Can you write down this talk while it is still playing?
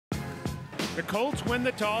The Colts win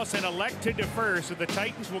the toss and elect to defer, so the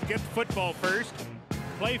Titans will get the football first.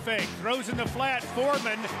 Play fake, throws in the flat,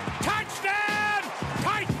 Foreman, touchdown!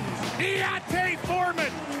 Titans, Deontay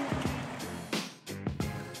Foreman!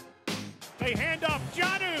 They hand off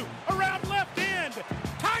Jonnu around left end,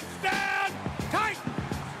 touchdown! Titans,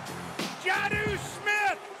 Jonnu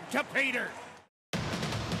Smith to Peter.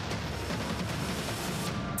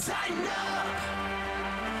 Tighten up!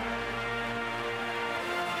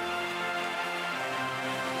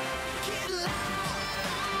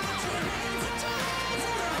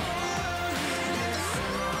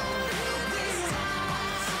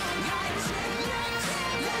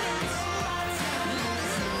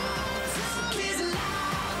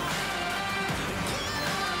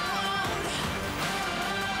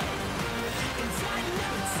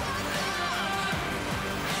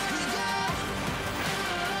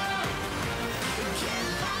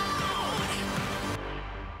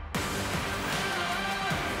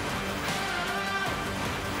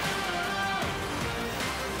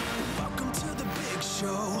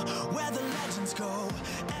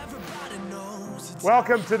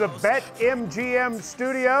 Welcome to the BetMGM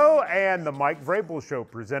studio and the Mike Vrabel Show,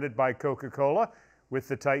 presented by Coca-Cola with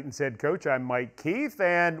the Titans head coach. I'm Mike Keith,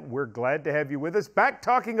 and we're glad to have you with us. Back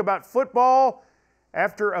talking about football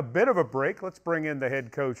after a bit of a break. Let's bring in the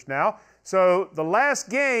head coach now. So the last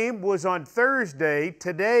game was on Thursday.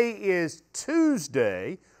 Today is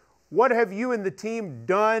Tuesday. What have you and the team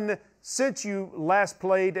done since you last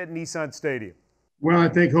played at Nissan Stadium? Well, I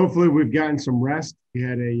think hopefully we've gotten some rest. We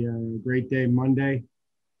had a great day Monday,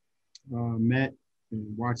 met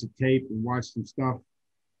and watched the tape and watched some stuff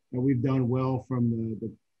that we've done well from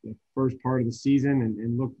the first part of the season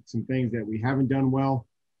and looked at some things that we haven't done well,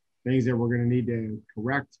 things that we're going to need to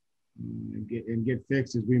correct and get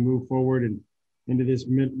fixed as we move forward and into this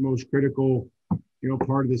most critical,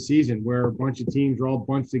 part of the season where a bunch of teams are all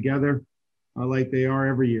bunched together like they are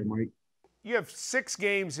every year, Mike. You have 6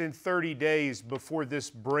 games in 30 days before this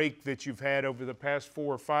break that you've had over the past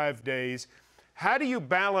 4 or 5 days. How do you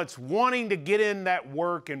balance wanting to get in that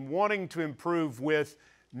work and wanting to improve with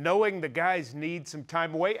knowing the guys need some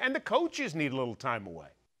time away and the coaches need a little time away?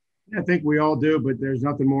 I think we all do, but there's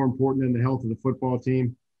nothing more important than the health of the football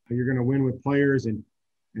team. You're going to win with players and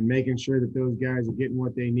making sure that those guys are getting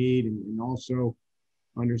what they need and also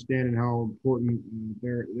understanding how important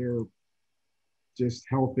their just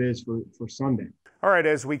health is for Sunday. All right,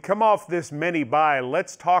 as we come off this mini bye,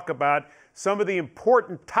 let's talk about some of the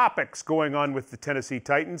important topics going on with the Tennessee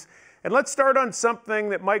Titans. And let's start on something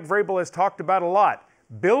that Mike Vrabel has talked about a lot,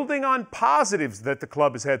 building on positives that the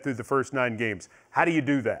club has had through the first 9 games. How do you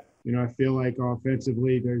do that? I feel like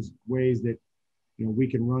offensively there's ways that, we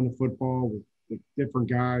can run the football with different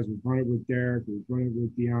guys. We've run it with Derek, we've run it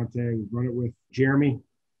with Deontay, we've run it with Jeremy.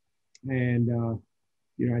 And,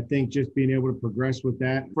 I think just being able to progress with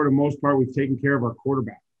that, for the most part, we've taken care of our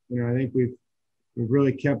quarterback. I think we've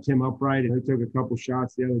really kept him upright. And he took a couple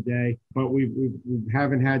shots the other day, but we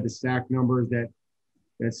haven't had the sack numbers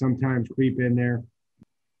that sometimes creep in there.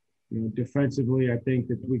 Defensively, I think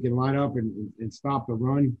that we can line up and stop the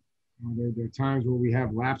run. There are times where we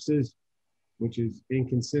have lapses, which is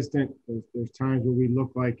inconsistent. There's times where we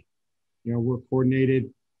look like, we're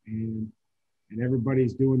coordinated and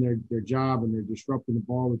everybody's doing their job and they're disrupting the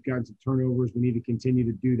ball. We've gotten some turnovers. We need to continue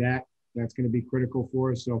to do that. That's going to be critical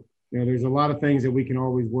for us. So, there's a lot of things that we can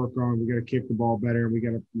always work on. We got to kick the ball better, and we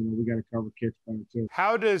got to cover kicks better too.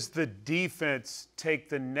 How does the defense take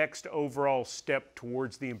the next overall step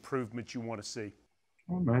towards the improvement you want to see?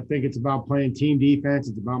 I think it's about playing team defense.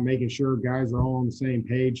 It's about making sure guys are all on the same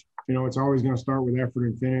page. It's always going to start with effort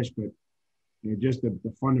and finish, but just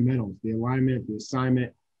the fundamentals, the alignment, the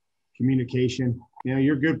assignment, communication.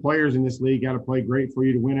 You're good players in this league, got to play great for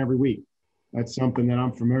you to win every week. That's something that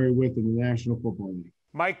I'm familiar with in the National Football League.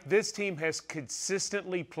 Mike, this team has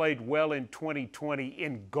consistently played well in 2020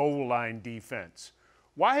 in goal line defense.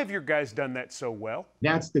 Why have your guys done that so well?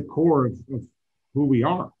 That's the core of who we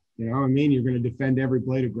are. You're going to defend every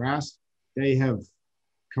blade of grass. They have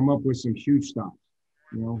come up with some huge stops,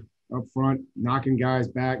 up front, knocking guys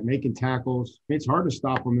back, making tackles. It's hard to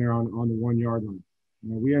stop them there on the 1 yard line.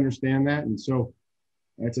 We understand that, and so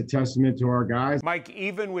that's a testament to our guys. Mike,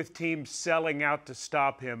 even with teams selling out to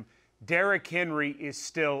stop him, Derrick Henry is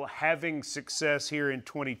still having success here in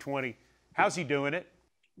 2020. How's he doing it?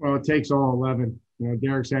 Well, it takes all 11.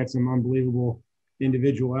 Derrick's had some unbelievable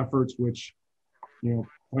individual efforts, which,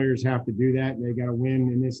 players have to do that. They got to win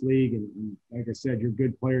in this league. And like I said, your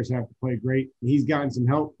good players have to play great. He's gotten some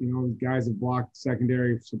help. Guys have blocked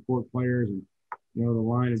secondary support players and, the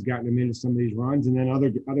line has gotten him into some of these runs. And then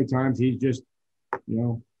other times he's just,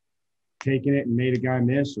 taken it and made a guy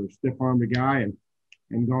miss or stiff-armed a guy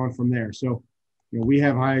and gone from there. So, we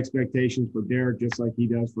have high expectations for Derek, just like he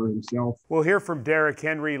does for himself. We'll hear from Derrick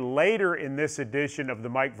Henry later in this edition of the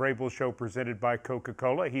Mike Vrabel Show presented by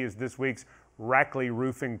Coca-Cola. He is this week's Rackley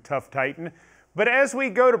Roofing Tough Titan. But as we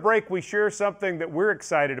go to break, we share something that we're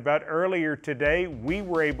excited about. Earlier today, we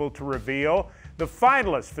were able to reveal the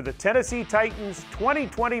finalists for the Tennessee Titans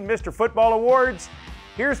 2020 Mr. Football Awards.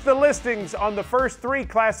 Here's the listings on the first 3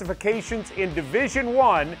 classifications in Division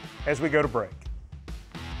I as we go to break.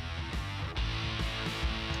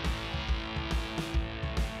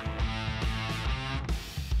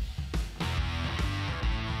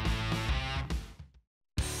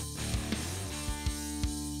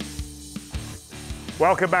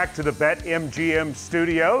 Welcome back to the BetMGM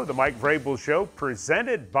studio, the Mike Vrabel Show,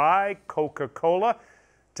 presented by Coca-Cola.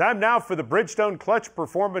 Time now for the Bridgestone Clutch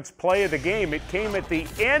Performance Play of the Game. It came at the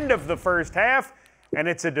end of the first half, and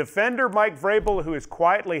it's a defender, Mike Vrabel, who is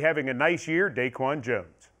quietly having a nice year, Daquan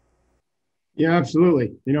Jones. Yeah,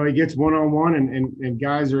 absolutely. He gets one-on-one, and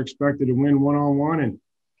guys are expected to win one-on-one and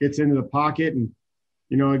gets into the pocket. And,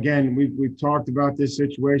 again, we've talked about this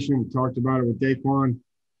situation. We talked about it with Daquan.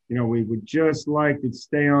 We would just like to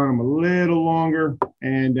stay on him a little longer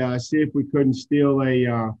and see if we couldn't steal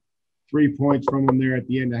a 3 points from him there at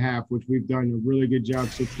the end of half, which we've done a really good job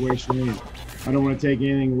situationally. And I don't want to take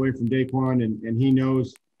anything away from Daquan, and he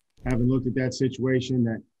knows, having looked at that situation,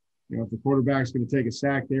 that if the quarterback's going to take a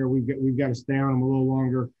sack there, we've got to stay on him a little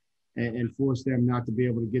longer and force them not to be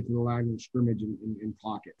able to get to the line of scrimmage and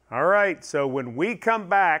pocket. All right, so when we come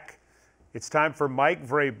back, it's time for Mike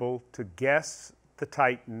Vrabel to guess the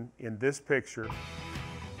Titan in this picture.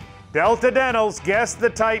 Delta Dental's Guess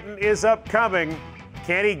the Titan is upcoming.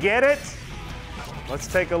 Can he get it? Let's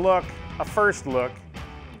take a first look.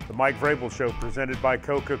 The Mike Vrabel Show presented by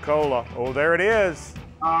Coca-Cola. Oh, there it is.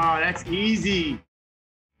 That's easy.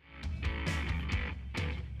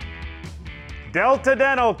 Delta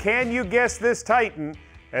Dental, can you guess this Titan?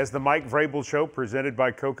 As the Mike Vrabel Show presented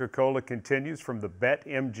by Coca-Cola continues from the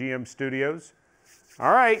BetMGM studios.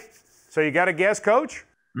 All right. So you got a guess, Coach?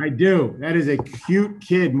 I do. That is a cute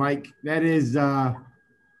kid, Mike. That is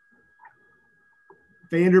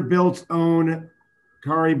Vanderbilt's own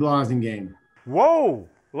Kari Blasingame. Whoa,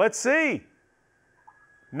 let's see.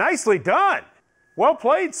 Nicely done. Well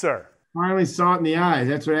played, sir. Finally saw it in the eyes.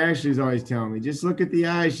 That's what Ashley's always telling me. Just look at the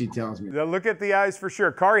eyes, she tells me. Look at the eyes for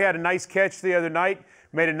sure. Kari had a nice catch the other night,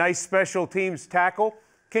 made a nice special teams tackle,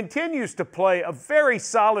 continues to play a very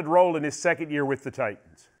solid role in his second year with the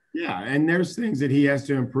Titans. Yeah, and there's things that he has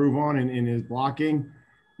to improve on in his blocking.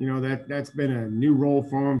 That's been a new role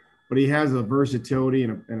for him. But he has a versatility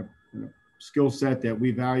and a skill set that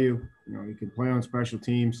we value. He can play on special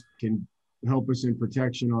teams, can help us in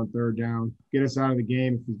protection on third down, get us out of the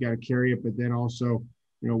game if he's got to carry it, but then also,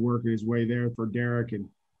 working his way there for Derek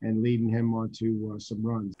and leading him onto some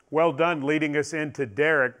runs. Well done leading us into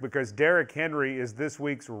Derek, because Derrick Henry is this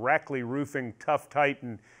week's Rackley Roofing Tough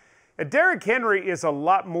Titan. And Derrick Henry is a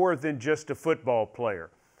lot more than just a football player.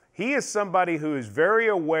 He is somebody who is very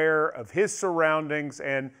aware of his surroundings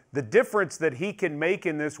and the difference that he can make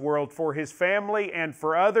in this world for his family and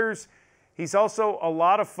for others. He's also a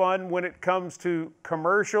lot of fun when it comes to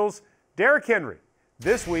commercials. Derrick Henry,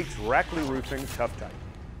 this week's Rackley Roofing Tough Titan.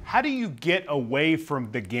 How do you get away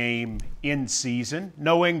from the game in season,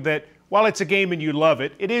 knowing that while it's a game and you love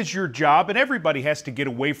it, it is your job and everybody has to get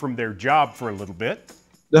away from their job for a little bit?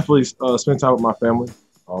 Definitely spend time with my family.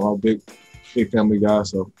 I'm a big family guy,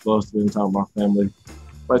 so love spending time with my family.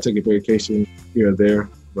 Probably take a vacation here or there,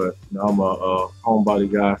 but I'm a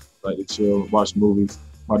homebody guy. Like to chill, watch movies.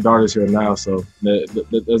 My daughter's here now, so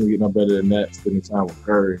that doesn't get no better than that. Spending time with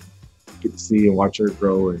her and get to see and watch her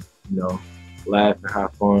grow, and laugh and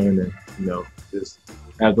have fun, and just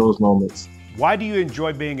have those moments. Why do you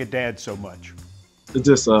enjoy being a dad so much? It's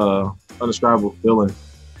just indescribable feeling.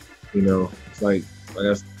 It's like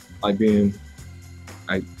being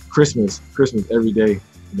like Christmas every day.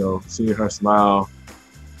 Seeing her smile,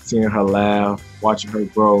 seeing her laugh, watching her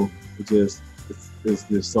grow. It's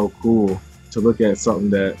just so cool to look at something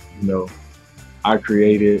that I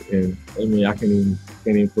created, and I can't even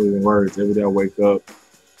put it in words. Every day I wake up,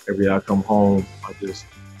 every day I come home, I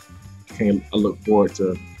look forward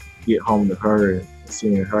to get home to her and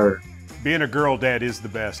seeing her. Being a girl dad is the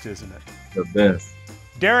best, isn't it? The best.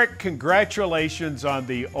 Derek, congratulations on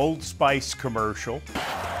the Old Spice commercial.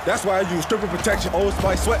 That's why I use triple protection Old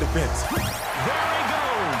Spice sweat defense. There he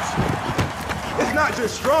goes. It's not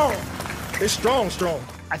just strong, it's strong.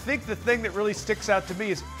 I think the thing that really sticks out to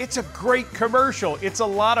me is it's a great commercial. It's a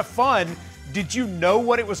lot of fun. Did you know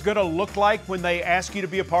what it was going to look like when they asked you to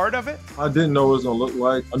be a part of it? I didn't know what it was gonna look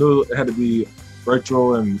like. I knew it had to be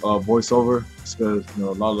virtual and voiceover, because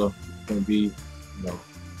a lot of can be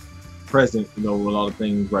present with a lot of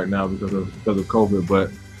things right now because of COVID. But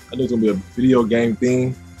I knew it was gonna be a video game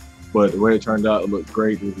theme. But the way it turned out, it looked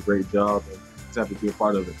great. It was a great job, and just happy to be a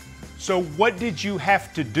part of it. So what did you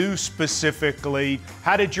have to do specifically?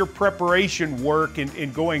 How did your preparation work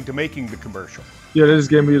in going to making the commercial? Yeah, they just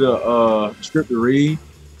gave me the script to read,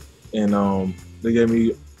 and they gave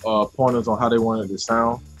me pointers on how they wanted it to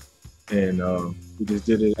sound. And we just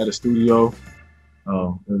did it at a studio,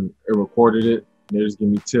 and it recorded it. And they just gave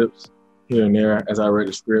me tips here and there as I read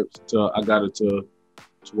the script until I got it to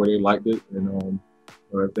where they liked it. And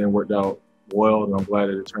everything worked out well, and I'm glad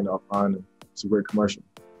that it turned out fine. And it's a great commercial.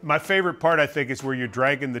 My favorite part, I think, is where you're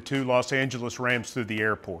dragging the 2 Los Angeles Rams through the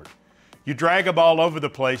airport. You drag them all over the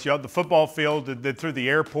place. You have the football field, and then through the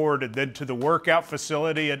airport, and then to the workout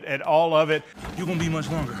facility, and all of it. You're going to be much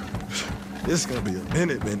longer. This is going to be a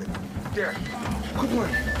minute. Yeah, quit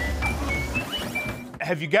playing.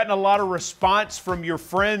 Have you gotten a lot of response from your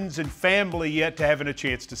friends and family yet to having a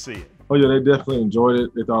chance to see it? Oh yeah, they definitely enjoyed it.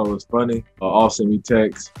 They thought it was funny. All sent me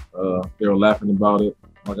texts. They were laughing about it.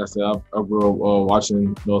 Like I said, I grew up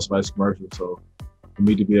watching those Spice commercials, so for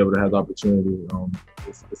me to be able to have the opportunity,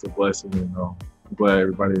 it's a blessing, and I'm glad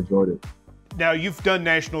everybody enjoyed it. Now, you've done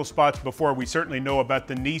national spots before. We certainly know about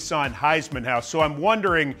the Nissan Heisman House. So I'm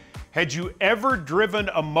wondering, had you ever driven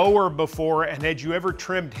a mower before, and had you ever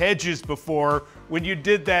trimmed hedges before when you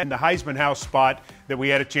did that in the Heisman House spot that we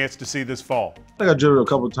had a chance to see this fall? I think I drove it a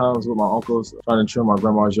couple of times with my uncles, trying to trim my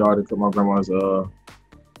grandma's yard and cut my grandma's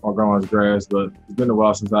grass. But it's been a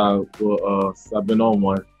while since I've been on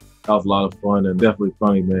one. That was a lot of fun and definitely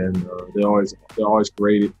funny, man. They're always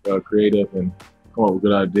creative and come up with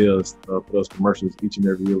good ideas for those commercials each and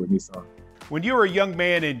every year with Nissan. When you were a young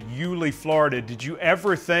man in Yulee, Florida, did you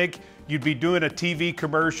ever think you'd be doing a TV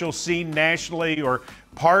commercial seen nationally or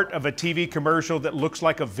part of a TV commercial that looks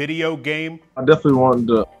like a video game? I definitely wanted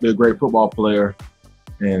to be a great football player.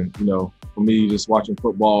 And, for me, just watching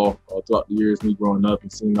football throughout the years, me growing up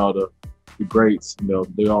and seeing all the greats,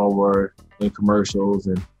 they all were in commercials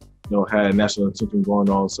and, had national attention going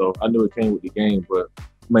on. So I knew it came with the game, but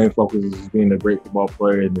main focus is being a great football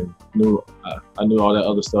player. And then I knew all that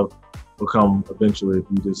other stuff will come eventually if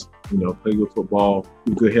you just, play good football,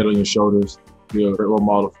 keep a good head on your shoulders, be a great role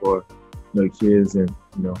model for the kids, and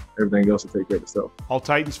everything else will take care of itself. All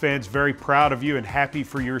Titans fans very proud of you and happy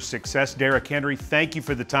for your success. Derrick Henry, thank you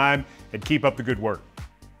for the time and keep up the good work.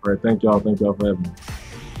 All right, thank y'all. Thank y'all for having me.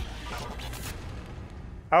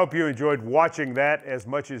 I hope you enjoyed watching that as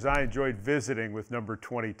much as I enjoyed visiting with number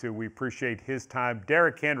 22. We appreciate his time.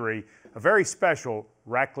 Derrick Henry, a very special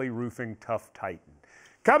Rackley Roofing Tough Titan.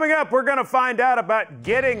 Coming up, we're going to find out about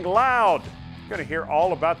Getting Loud. We're going to hear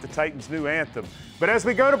all about the Titans' new anthem. But as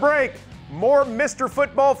we go to break, more Mr.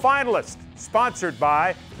 Football finalists, sponsored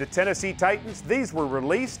by the Tennessee Titans. These were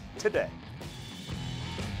released today.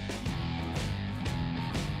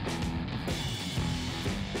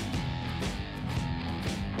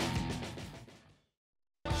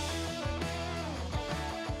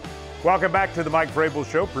 Welcome back to the Mike Vrabel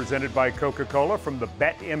Show, presented by Coca-Cola from the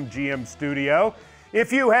BetMGM studio.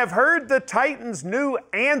 If you have heard the Titans' new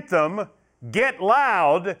anthem, Get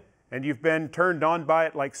Loud, and you've been turned on by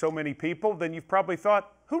it like so many people, then you've probably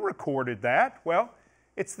thought, who recorded that? Well,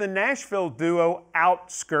 it's the Nashville duo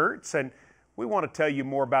Outskirts, and we want to tell you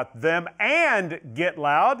more about them and Get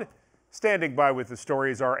Loud. Standing by with the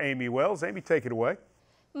story is our Amy Wells. Amy, take it away.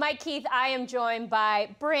 Mike Keith, I am joined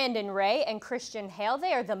by Brandon Ray and Christian Hale.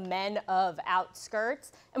 They are the men of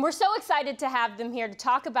Outskirts, and we're so excited to have them here to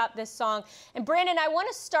talk about this song. And Brandon, I want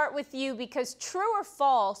to start with you because true or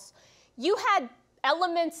false, you had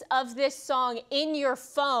elements of this song in your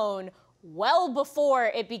phone well before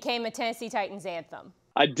it became a Tennessee Titans anthem.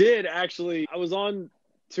 I did, actually. I was on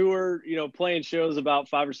tour, playing shows about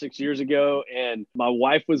 5 or 6 years ago, and my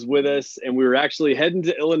wife was with us, and we were actually heading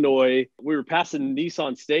to Illinois. We were passing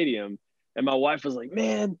Nissan Stadium, and my wife was like,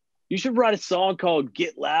 man, you should write a song called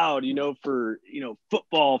Get Loud, for,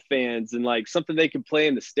 football fans, and like something they can play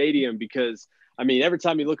in the stadium, because every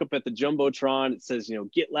time you look up at the Jumbotron, it says,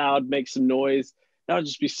 get loud, make some noise. That would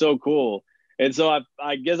just be so cool. And so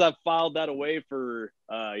I guess I filed that away for,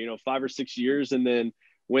 5 or 6 years. And then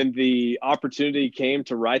when the opportunity came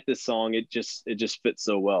to write this song, it just fits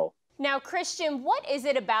so well. Now, Christian, what is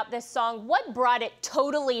it about this song? What brought it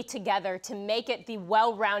totally together to make it the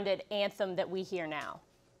well-rounded anthem that we hear now?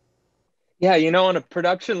 Yeah, on a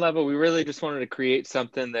production level, we really just wanted to create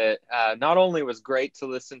something that not only was great to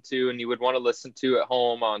listen to and you would want to listen to at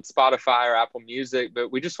home on Spotify or Apple Music,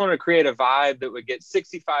 but we just wanted to create a vibe that would get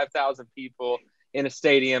 65,000 people in a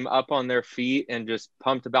stadium up on their feet and just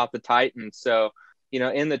pumped about the Titans. So,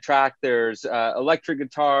 in the track, there's electric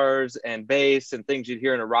guitars and bass and things you'd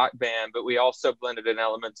hear in a rock band, but we also blended in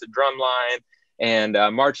elements of drumline and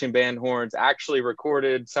marching band horns. Actually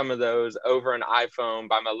recorded some of those over an iPhone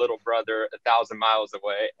by my little brother 1,000 miles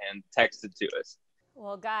away and texted to us.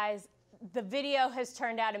 Well, guys, the video has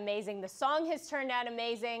turned out amazing. The song has turned out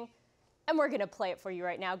amazing. And we're going to play it for you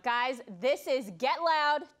right now. Guys, this is Get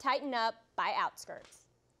Loud, Tighten Up by Outskirts.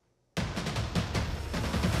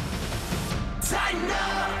 Tighten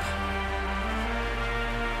up!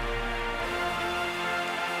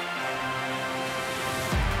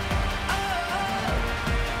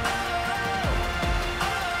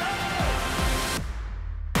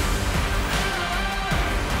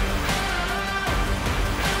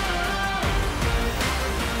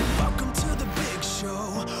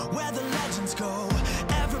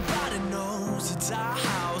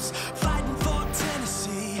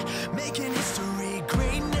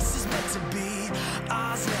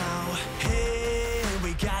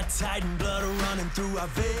 Titan blood running through our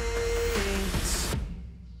veins.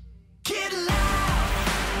 Get loud,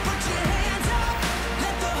 put your hands up,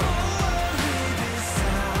 let the whole world hear this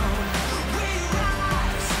sound. We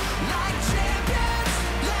rise like champions,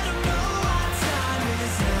 let them know our time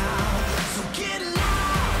is now. So get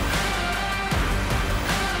loud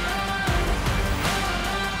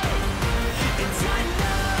and tighten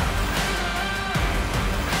up.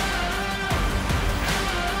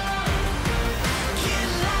 Get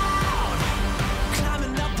loud,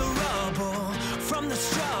 climbing up the rubble from the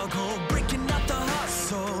struggle, breaking up the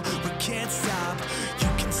hustle. We can't stop. You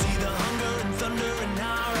can see the hunger and thunder in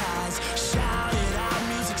our eyes. Shout it out,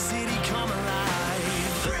 Music City, come alive.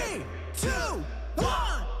 3, 2,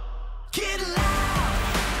 1. Get loud,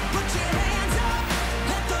 put your hands up,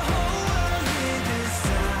 let the whole world hear this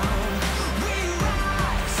sound. We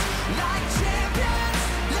rise like champions,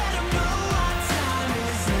 let them know our time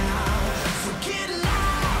is now. So get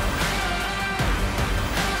loud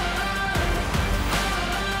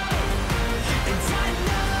and tighten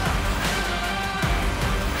up.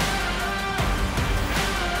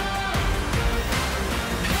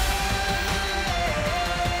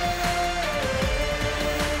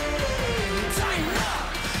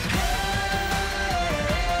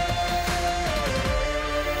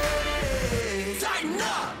 Tighten up. Tighten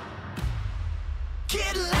up.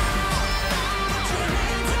 Get loud. Put your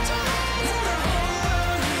hands up. Let the whole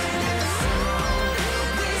world hear this sound.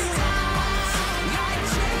 We rise like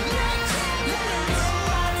champions. Let them know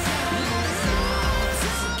our time is now.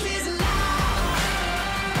 So get loud.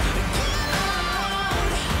 Get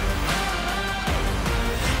loud.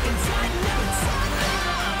 And tighten up.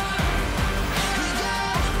 Tighten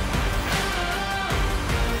up.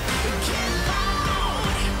 Yeah. Get loud.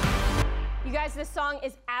 You guys, this song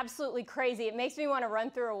is absolutely crazy. It makes me want to run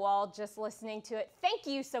through a wall just listening to it. Thank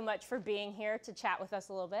you so much for being here to chat with us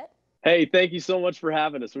a little bit. Hey, thank you so much for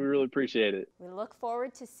having us. We really appreciate it. We look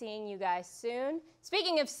forward to seeing you guys soon.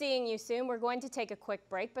 Speaking of seeing you soon, we're going to take a quick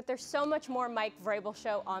break, but there's so much more Mike Vrabel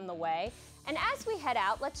Show on the way. And as we head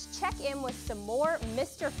out, let's check in with some more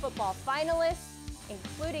Mr. Football finalists,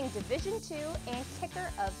 including Division II and Kicker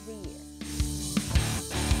of the Year.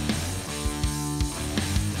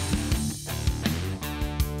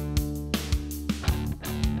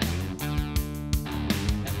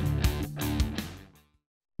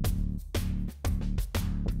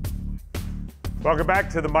 Welcome back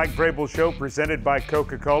to the Mike Vrabel Show, presented by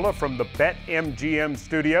Coca-Cola from the BetMGM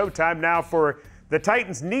studio. Time now for the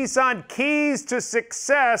Titans' Nissan keys to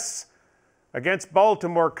success against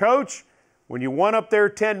Baltimore. Coach, when you won up there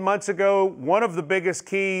 10 months ago, one of the biggest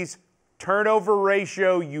keys, turnover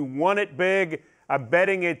ratio, you won it big. I'm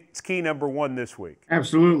betting it's key number one this week.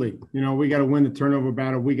 Absolutely. We got to win the turnover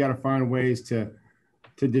battle. We got to find ways to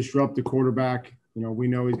disrupt the quarterback. We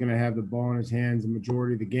know he's going to have the ball in his hands the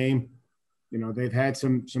majority of the game. They've had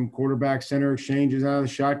some quarterback center exchanges out of the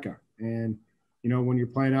shotgun. And, when you're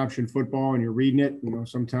playing option football and you're reading it,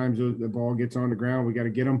 sometimes the ball gets on the ground. We got to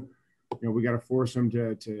get them. We got to force them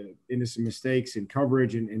to into some mistakes in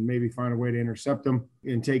coverage and maybe find a way to intercept them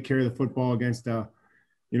and take care of the football against a,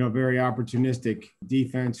 very opportunistic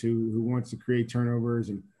defense who wants to create turnovers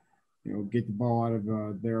and, get the ball out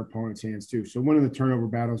of their opponent's hands too. So winning the turnover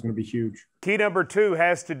battle is going to be huge. Key number two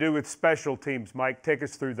has to do with special teams. Mike, take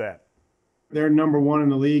us through that. They're number one in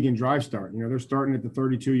the league in drive start. They're starting at the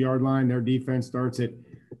 32-yard line. Their defense starts at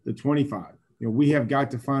the 25. we have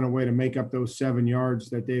got to find a way to make up those 7 yards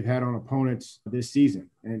that they've had on opponents this season.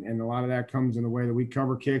 And a lot of that comes in the way that we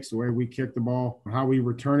cover kicks, the way we kick the ball, how we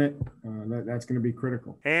return it. That's going to be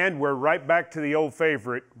critical. And we're right back to the old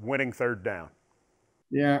favorite, winning third down.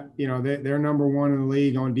 Yeah, they're number one in the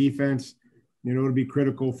league on defense. It'll be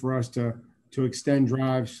critical for us to extend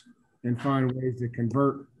drives and find ways to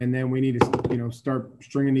convert. And then we need to, start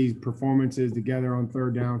stringing these performances together on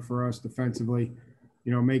third down for us defensively,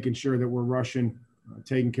 making sure that we're rushing,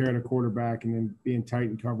 taking care of the quarterback, and then being tight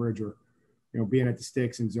in coverage or, being at the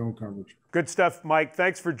sticks in zone coverage. Good stuff, Mike.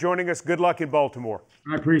 Thanks for joining us. Good luck in Baltimore.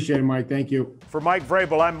 I appreciate it, Mike. Thank you. For Mike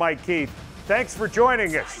Vrabel, I'm Mike Keith. Thanks for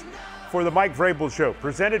joining us for the Mike Vrabel Show,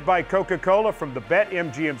 presented by Coca-Cola from the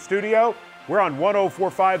BetMGM studio. We're on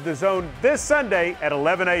 104.5 The Zone this Sunday at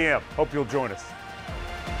 11 a.m. Hope you'll join us.